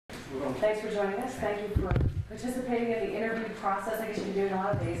Thanks for joining us. Thank you for participating in the interview process. I guess you've been doing a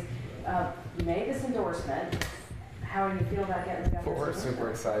lot of these. You made this endorsement. How do you feel about getting the governor's We're super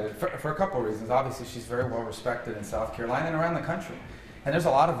excited for a couple of reasons. Obviously, she's very well respected in South Carolina and around the country. And there's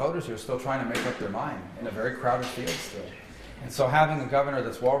a lot of voters who are still trying to make up their mind in a very crowded field still. And so having a governor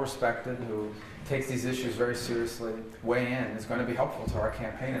that's well respected, who takes these issues very seriously, weigh in, is going to be helpful to our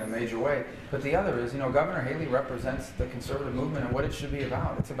campaign in a major way. But the other is, Governor Haley represents the conservative movement and what it should be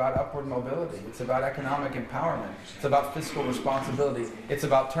about. It's about upward mobility. It's about economic empowerment. It's about fiscal responsibility. It's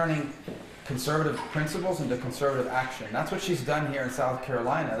about turning conservative principles into conservative action. That's what she's done here in South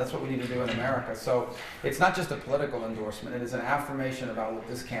Carolina. That's what we need to do in America. So it's not just a political endorsement. It is an affirmation about what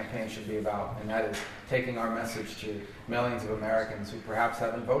this campaign should be about, and that is taking our message to millions of Americans who perhaps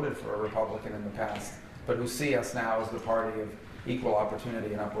haven't voted for a Republican in the past, but who see us now as the party of equal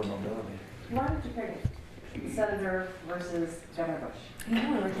opportunity and upward mobility. Why did you pick it? Senator versus Governor Bush?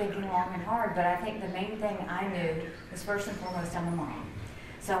 We were thinking long and hard, but I think the main thing I knew was, first and foremost, I'm a mom.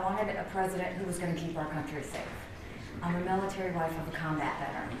 So I wanted a president who was going to keep our country safe. I'm a military wife of a combat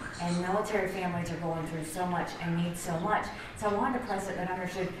veteran, and military families are going through so much and need so much. So I wanted a president that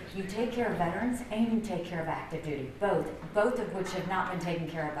understood you take care of veterans and you take care of active duty, both of which have not been taken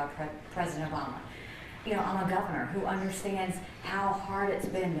care of by President Obama. I'm a governor who understands how hard it's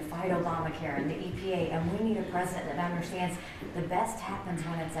been to fight Obamacare and the EPA, and we need a president that understands the best happens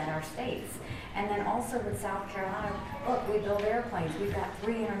when it's at our states. And then also with South Carolina, look, we build airplanes. We've got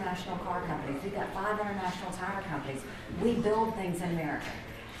 3 international car companies. We've got 5 international tire companies. We build things in America.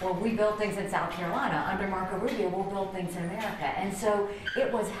 Well, we build things in South Carolina. Under Marco Rubio, we'll build things in America. And so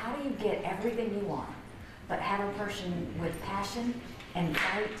it was, how do you get everything you want, but have a person with passion and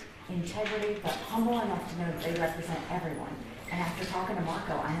fight, integrity, but humble enough to know that they represent everyone. And after talking to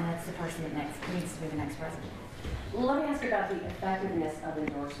Marco, I know that's the person that needs to be the next president. Well, let me ask you about the effectiveness of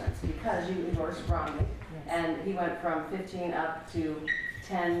endorsements, because you endorsed Romney, yes, and he went from 15 up to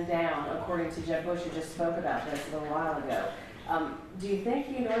 10 down, according to Jeb Bush, who just spoke about this a little while ago. Do you think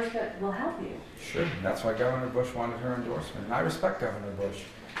the endorsement will help you? Sure. That's why Governor Bush wanted her endorsement. And I respect Governor Bush.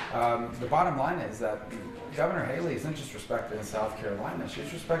 The bottom line is that Governor Haley isn't just respected in South Carolina,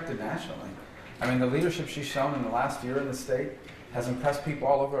 she's respected nationally. I mean, the leadership she's shown in the last year in the state has impressed people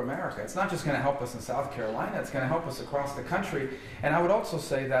all over America. It's not just going to help us in South Carolina, it's going to help us across the country. And I would also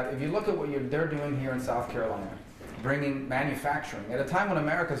say that if you look at what they're doing here in South Carolina, bringing manufacturing, at a time when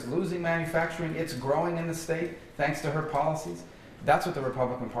America's losing manufacturing, it's growing in the state thanks to her policies. That's what the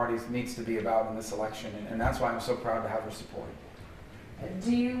Republican Party needs to be about in this election, and that's why I'm so proud to have her support.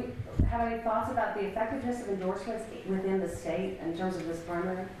 Do you have any thoughts about the effectiveness of endorsements within the state in terms of this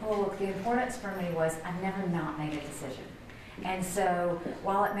primary? Well, look, the importance for me was I've never not made a decision. And so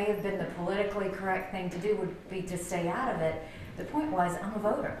while it may have been the politically correct thing to do would be to stay out of it, the point was I'm a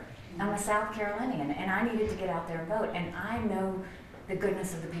voter. I'm a South Carolinian, and I needed to get out there and vote. And I know the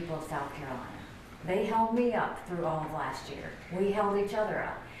goodness of the people of South Carolina. They held me up through all of last year. We held each other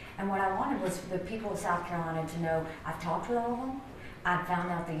up. And what I wanted was for the people of South Carolina to know I've talked with all of them. I've found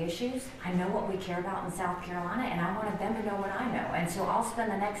out the issues. I know what we care about in South Carolina, and I wanted them to know what I know. And so I'll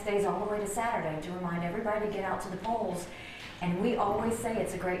spend the next days all the way to Saturday to remind everybody to get out to the polls. And we always say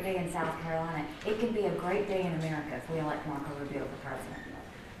it's a great day in South Carolina. It can be a great day in America if we elect Marco Rubio for president.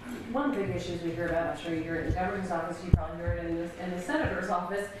 One of the big issues we hear about, I'm sure you hear it in the governor's office, you probably hear it in the senator's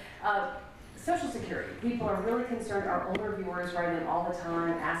office, Social Security. People are really concerned. Our older viewers write in all the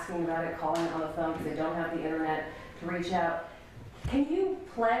time, asking about it, calling on the phone because they don't have the internet to reach out. Can you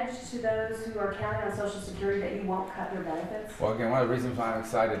pledge to those who are counting on Social Security that you won't cut their benefits? Well, again, one of the reasons why I'm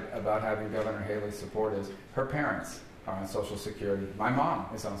excited about having Governor Haley's support is her parents are on Social Security. My mom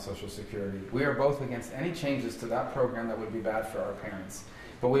is on Social Security. We are both against any changes to that program that would be bad for our parents.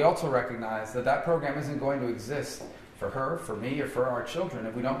 But we also recognize that that program isn't going to exist for her, for me, or for our children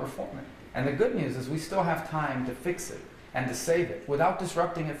if we don't reform it. And the good news is we still have time to fix it and to save it without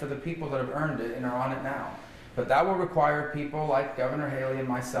disrupting it for the people that have earned it and are on it now. But that will require people like Governor Haley and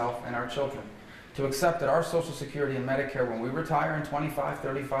myself and our children to accept that our Social Security and Medicare, when we retire in 25,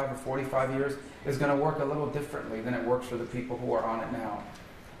 35, or 45 years, is going to work a little differently than it works for the people who are on it now.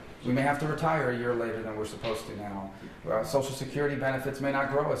 We may have to retire a year later than we're supposed to now. Social Security benefits may not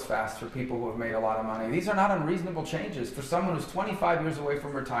grow as fast for people who have made a lot of money. These are not unreasonable changes for someone who's 25 years away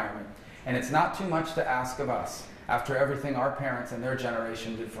from retirement. And it's not too much to ask of us after everything our parents and their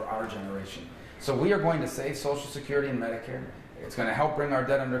generation did for our generation. So we are going to save Social Security and Medicare. It's going to help bring our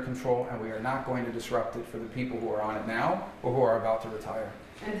debt under control, and we are not going to disrupt it for the people who are on it now or who are about to retire.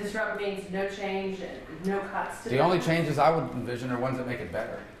 And disrupt means no change, no cuts? The only changes I would envision are ones that make it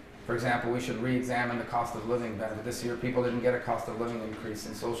better For example, we should re-examine the cost of living benefit. This year, people didn't get a cost of living increase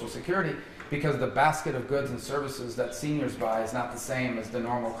in Social Security because the basket of goods and services that seniors buy is not the same as the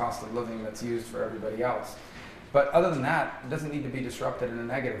normal cost of living that's used for everybody else. But other than that, it doesn't need to be disrupted in a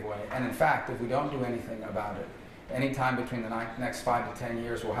negative way. And in fact, if we don't do anything about it, anytime between the next 5 to 10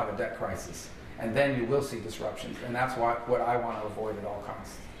 years, we'll have a debt crisis. And then you will see disruptions. And that's what I want to avoid at all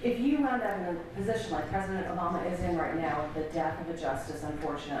costs. If you wound up in a position like President Obama is in right now, the death of a justice,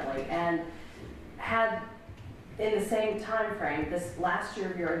 unfortunately, and had in the same time frame, this last year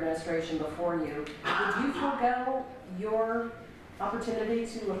of your administration before you, would you forego your opportunity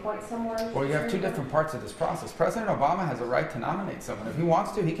to appoint someone? Well, you have two different parts of this process. President Obama has a right to nominate someone. If he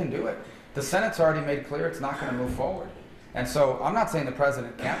wants to, he can do it. The Senate's already made clear it's not going to move forward. And so I'm not saying the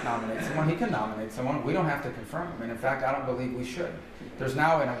president can't nominate someone. He can nominate someone. We don't have to confirm him. And in fact, I don't believe we should. There's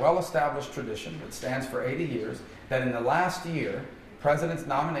now a well-established tradition that stands for 80 years that in the last year, president's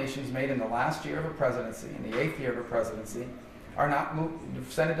nominations made in the last year of a presidency, in the 8th year of a presidency, are not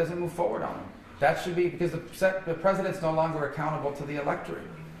the Senate doesn't move forward on them. That should be because the president's no longer accountable to the electorate.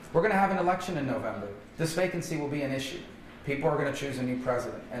 We're going to have an election in November. This vacancy will be an issue. People are going to choose a new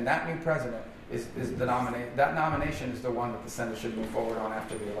president, and that new president is the nomination. That nomination is the one that the Senate should move forward on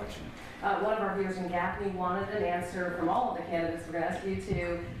after the election. One of our viewers in Gaffney wanted an answer from all of the candidates. We're going to ask you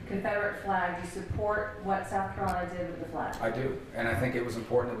to Confederate flag. Do you support what South Carolina did with the flag? I do, and I think it was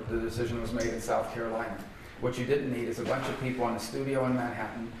important that the decision was made in South Carolina. What you didn't need is a bunch of people in a studio in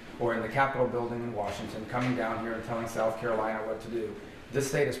Manhattan or in the Capitol building in Washington coming down here and telling South Carolina what to do. This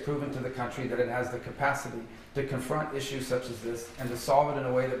state has proven to the country that it has the capacity to confront issues such as this and to solve it in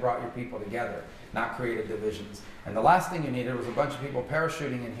a way that brought your people together, not created divisions. And the last thing you needed was a bunch of people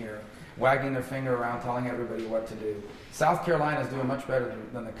parachuting in here, wagging their finger around, telling everybody what to do. South Carolina is doing much better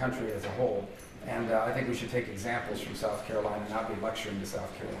than the country as a whole. And I think we should take examples from South Carolina, not be lecturing to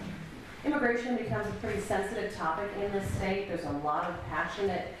South Carolina. Immigration becomes a pretty sensitive topic in this state. There's a lot of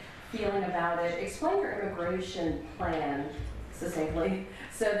passionate feeling about it. Explain your immigration plan succinctly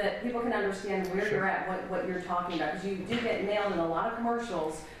so that people can understand where you're at, what you're talking about. Because you do get nailed in a lot of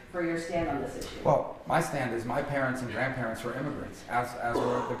commercials for your stand on this issue. Well, my stand is my parents and grandparents were immigrants, as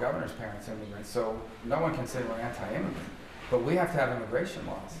were the governor's parents immigrants. So no one can say we're anti-immigrant. But we have to have immigration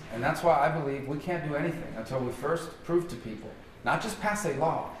laws. And that's why I believe we can't do anything until we first prove to people, not just pass a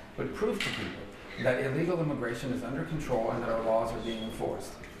law, but prove to people that illegal immigration is under control and that our laws are being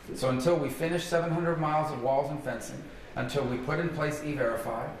enforced. So until we finish 700 miles of walls and fencing, until we put in place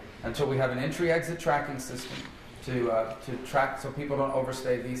E-Verify, until we have an entry-exit tracking system to track so people don't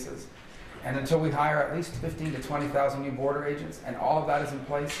overstay visas, and until we hire at least 15 to 20,000 new border agents, and all of that is in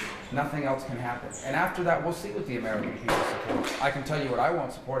place, nothing else can happen. And after that, we'll see what the American people support. I can tell you what I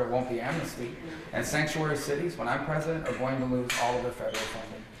won't support. It won't be amnesty. And sanctuary cities, when I'm president, are going to lose all of their federal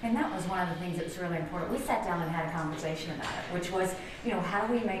funding. And that was one of the things that was really important. We sat down and had a conversation about it, which was, how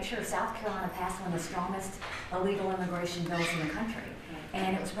do we make sure South Carolina passed one of the strongest illegal immigration bills in the country?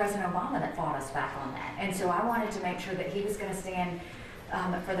 And it was President Obama that fought us back on that. And so I wanted to make sure that he was going to stand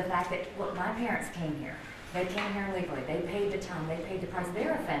for the fact that, look, my parents came here. They came here illegally. They paid the time. They paid the price.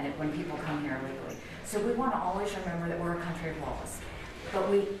 They're offended when people come here illegally. So we want to always remember that we're a country of laws.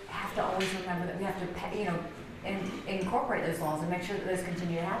 But we have to always remember that we have to, incorporate those laws and make sure that those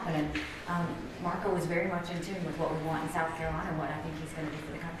continue to happen. And Marco is very much in tune with what we want in South Carolina and what I think he's going to do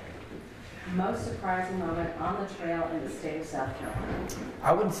for the country. Most surprising moment on the trail in the state of South Carolina?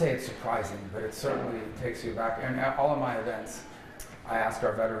 I wouldn't say it's surprising, but it certainly takes you back. And at all of my events, I ask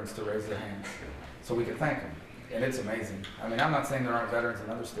our veterans to raise their hands so we can thank them. And it's amazing. I mean, I'm not saying there aren't veterans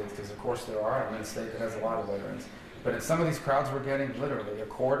in other states, because of course there are. I'm in a state that has a lot of veterans. But in some of these crowds we're getting, literally a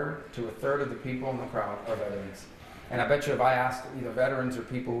quarter to a third of the people in the crowd are veterans. And I bet you if I asked either veterans or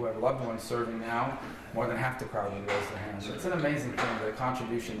people who have loved ones serving now, more than half the crowd would raise their hands. It's an amazing thing, the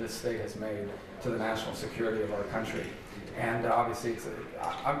contribution this state has made to the national security of our country. And obviously,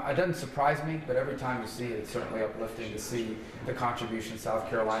 it doesn't surprise me, but every time you see it, it's certainly uplifting to see the contribution South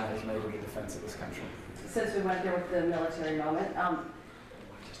Carolina has made to the defense of this country. Since we went there with the military moment,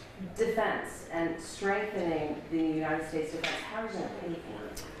 defense and strengthening the United States defense, how are you going to pay for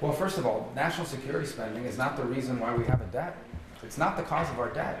it? Well, first of all, national security spending is not the reason why we have a debt. It's not the cause of our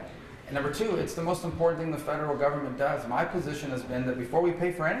debt. And number two, it's the most important thing the federal government does. My position has been that before we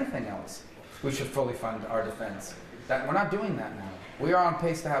pay for anything else, we should fully fund our defense. We're not doing that now. We are on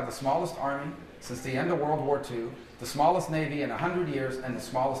pace to have the smallest army since the end of World War II, the smallest Navy in 100 years, and the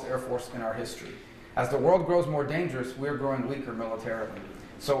smallest Air Force in our history. As the world grows more dangerous, we're growing weaker militarily.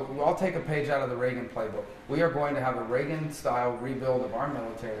 So we'll all take a page out of the Reagan playbook. We are going to have a Reagan-style rebuild of our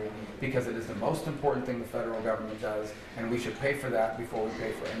military because it is the most important thing the federal government does, and we should pay for that before we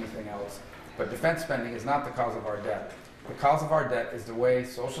pay for anything else. But defense spending is not the cause of our debt. The cause of our debt is the way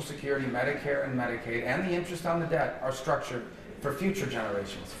Social Security, Medicare, and Medicaid, and the interest on the debt are structured for future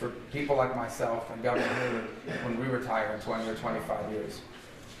generations, for people like myself and Governor Haley when we retire in 20 or 25 years.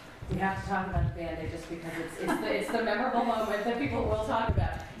 We have to talk about the Band-Aid just because it's the memorable moment that people will talk about.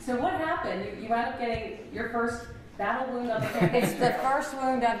 So what happened? You wound up getting your first battle wound on the campaign. It's the first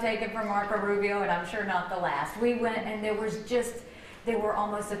wound I've taken from Marco Rubio, and I'm sure not the last. We went, and there were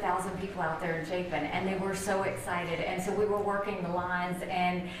almost 1,000 people out there in Chapin, and they were so excited. And so we were working the lines,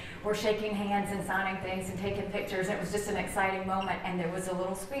 and we're shaking hands and signing things and taking pictures. It was just an exciting moment, and there was a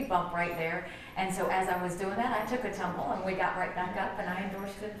little speed bump right there. And so as I was doing that, I took a tumble, and we got right back up, and I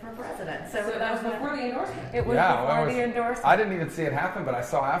endorsed him for president. So that was before the endorsement? It was before the endorsement. I didn't even see it happen, but I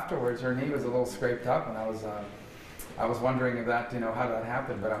saw afterwards her knee was a little scraped up, and I was wondering if that, how that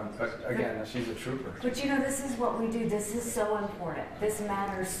happened, but again, she's a trooper. But this is what we do. This is so important. This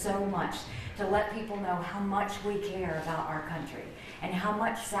matters so much to let people know how much we care about our country and how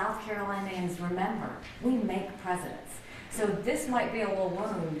much South Carolinians remember. We make presidents. So this might be a little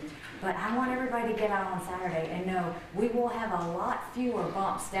wound, but I want everybody to get out on Saturday and know we will have a lot fewer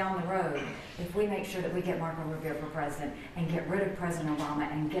bumps down the road if we make sure that we get Marco Rubio for president and get rid of President Obama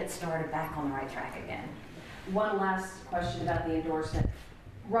and get started back on the right track again. One last question about the endorsement.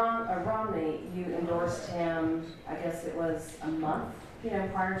 Romney, you endorsed him, I guess it was a month,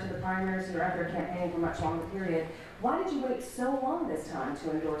 prior to the primaries. You were out there campaigning for a much longer period. Why did you wait so long this time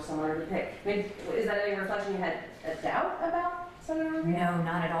to endorse someone or to pick? I mean, is that any reflection you had a doubt about Senator Rubio? No,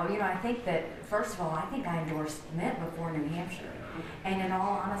 not at all. I think that, first of all, I think I endorsed Mitt before New Hampshire. And in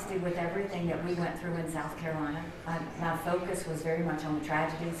all honesty, with everything that we went through in South Carolina, my focus was very much on the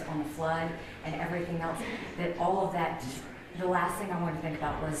tragedies, on the flood, and everything else. That all of that, the last thing I wanted to think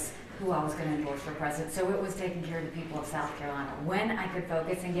about was who I was going to endorse for president. So it was taking care of the people of South Carolina. When I could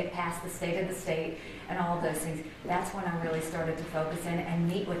focus and get past the state of the state and all of those things, that's when I really started to focus in and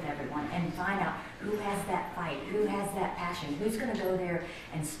meet with everyone and find out who has that fight, who has that passion, who's going to go there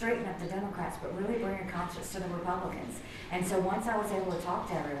and straighten up the Democrats, but really bring a conscience to the Republicans. And so once I was able to talk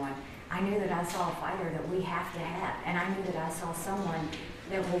to everyone, I knew that I saw a fighter that we have to have, and I knew that I saw someone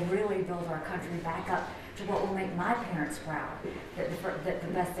that will really build our country back up to what will make my parents proud, that the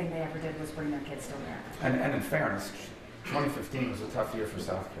best thing they ever did was bring their kids to America. And in fairness, 2015 was a tough year for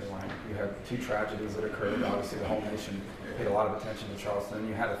South Carolina. You had two tragedies that occurred. Obviously, the whole nation paid a lot of attention to Charleston.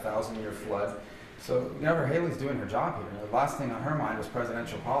 You had a 1,000-year flood. So Governor Haley's doing her job here. The last thing on her mind was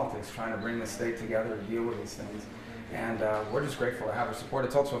presidential politics, trying to bring the state together to deal with these things. And we're just grateful to have her support.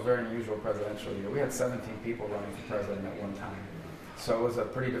 It's also a very unusual presidential year. We had 17 people running for president at one time. So it was a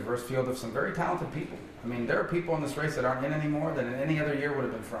pretty diverse field of some very talented people. I mean, there are people in this race that aren't in anymore that in any other year would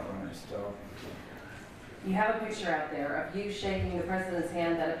have been front runners. So you have a picture out there of you shaking the president's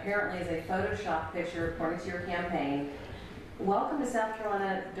hand that apparently is a Photoshop picture according to your campaign. Welcome to South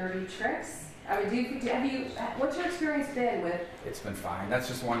Carolina Dirty Tricks. I mean, what's your experience been with? It's been fine. That's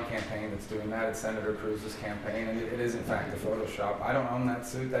just one campaign that's doing that. It's Senator Cruz's campaign, and it is in fact a Photoshop. I don't own that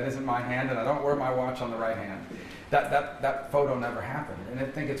suit. That isn't my hand, and I don't wear my watch on the right hand. That photo never happened, and I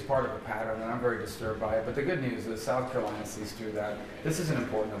think it's part of a pattern, and I'm very disturbed by it. But the good news is South Carolina sees through that. This is an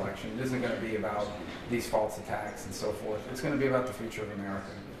important election. It isn't going to be about these false attacks and so forth. It's going to be about the future of America.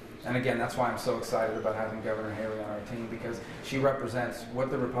 And again, that's why I'm so excited about having Governor Haley on our team, because she represents what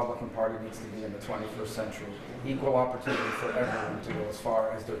the Republican Party needs to be in the 21st century. Equal opportunity for everyone to go as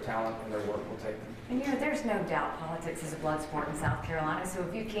far as their talent and their work will take them. And there's no doubt politics is a blood sport in South Carolina, so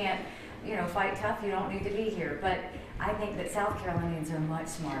if you can't, fight tough, you don't need to be here. But I think that South Carolinians are much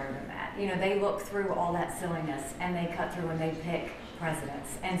smarter than that. They look through all that silliness and they cut through and they pick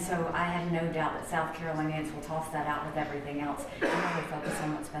presidents. And so I have no doubt that South Carolinians will toss that out with everything else and really focus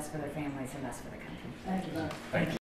on what's best for their families and best for the country. Thank you both. Thank you.